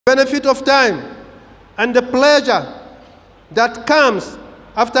benefit of time, and the pleasure that comes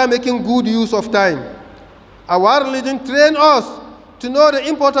after making good use of time. Our religion trains us to know the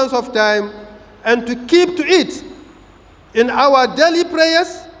importance of time and to keep to it in our daily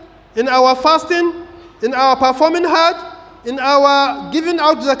prayers, in our fasting, in our performing Hajj, in our giving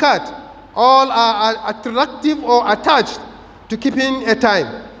out zakat. All are attractive or attached to keeping a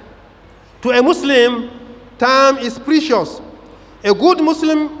time. To a Muslim, time is precious. A good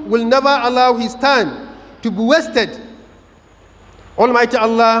Muslim will never allow his time to be wasted. Almighty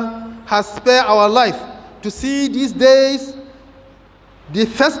Allah has spared our life to see these days, the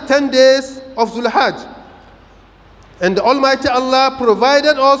first 10 days of Dhul Hijjah. And Almighty Allah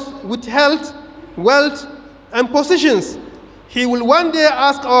provided us with health, wealth, and possessions. He will one day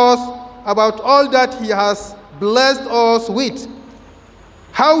ask us about all that He has blessed us with.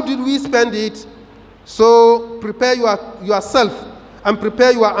 How did we spend it? So prepare yourself and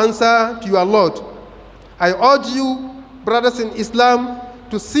prepare your answer to your Lord. I urge you, brothers in Islam,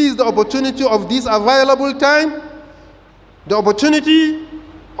 to seize the opportunity of this available time, the opportunity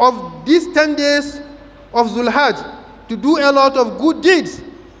of these 10 days of Dhul Hijjah, to do a lot of good deeds.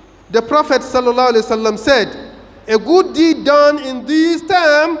 The Prophet ﷺ said, a good deed done in this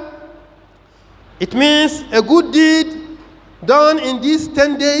time, it means a good deed done in these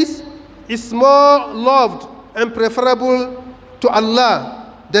 10 days is more loved and preferable to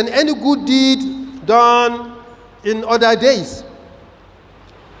Allah than any good deed done in other days.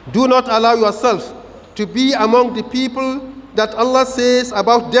 Do not allow yourself to be among the people that Allah says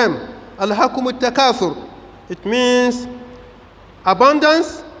about them, Alhakumut takathur. It means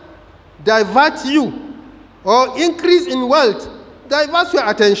abundance divert you, or increase in wealth diverts your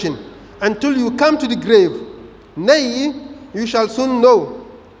attention until you come to the grave. Nay, you shall soon know.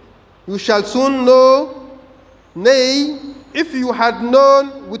 You shall soon know. Nay, if you had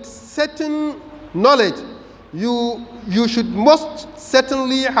known with certain knowledge, you should most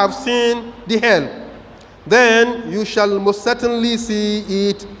certainly have seen the hell. Then you shall most certainly see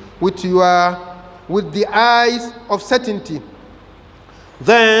it with the eyes of certainty.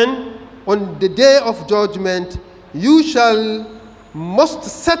 Then on the day of judgment, you shall most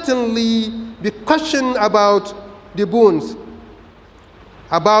certainly be questioned about the boons,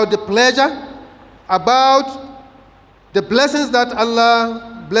 about the pleasure, about the blessings that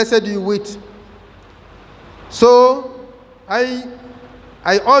Allah blessed you with. So I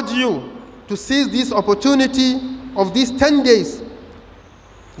urge you to seize this opportunity of these 10 days.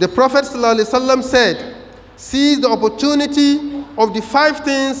 The Prophet ﷺ said, seize the opportunity of the 5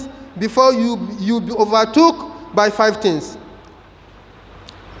 things before you be overtook by 5 things.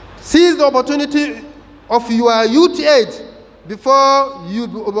 Seize the opportunity of your youth age before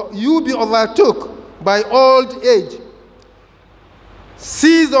you be overtook by old age.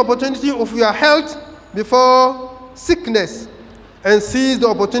 Seize the opportunity of your health before sickness, and seize the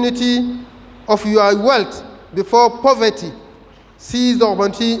opportunity of your wealth before poverty. Seize the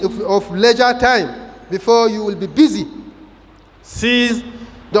opportunity of leisure time before you will be busy. Seize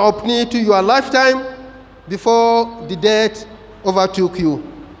the opportunity of your lifetime before the death overtook you.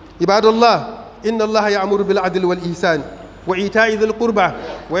 Ibadallah, inna Allah ya'muru bil adl wal ihsan wa ita'i dhil qurba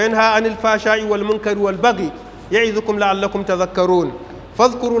wa yanha 'anil fahsha'i wal munkari wal baghi ya'idhukum la'allakum tadhakkarun.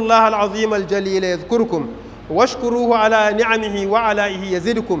 فاذكروا الله العظيم الجليل يذكركم واشكروه على نعمه وعلائه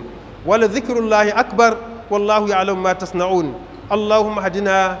يزدكم ولذكر الله أكبر والله يعلم ما تصنعون. اللهم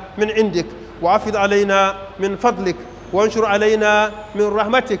اهدنا من عندك وعفض علينا من فضلك وانشر علينا من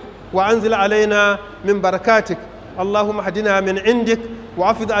رحمتك وأنزل علينا من بركاتك. اللهم اهدنا من عندك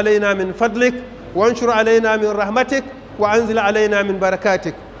وعفض علينا من فضلك وانشر علينا من رحمتك وأنزل علينا من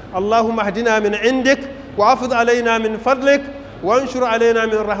بركاتك. اللهم اهدنا من عندك وعفض علينا من فضلك وانشر علينا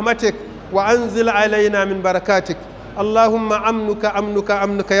من رحمتك وأنزل علينا من بركاتك. اللهم أمنك أمنك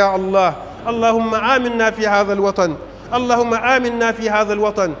أمنك يا الله. اللهم آمنا في هذا الوطن. اللهم آمنا في هذا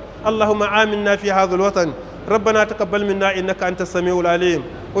الوطن. اللهم آمنا في هذا الوطن. ربنا تقبل منا إنك أنت السميع العليم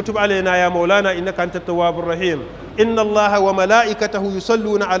وتب علينا يا مولانا إنك أنت التواب الرحيم. إن الله وملائكته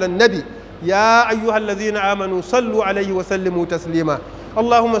يصلون على النبي يا أيها الذين آمنوا صلوا عليه وسلموا تسليما.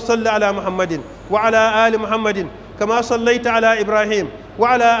 اللهم صل على محمد وعلى آل محمد كما صليت على إبراهيم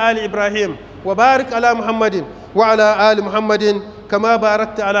وعلى آل إبراهيم وبارك على محمد وعلى آل محمد كما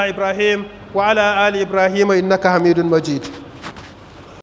باركت على إبراهيم وعلى آل إبراهيم إنك حميد مجيد.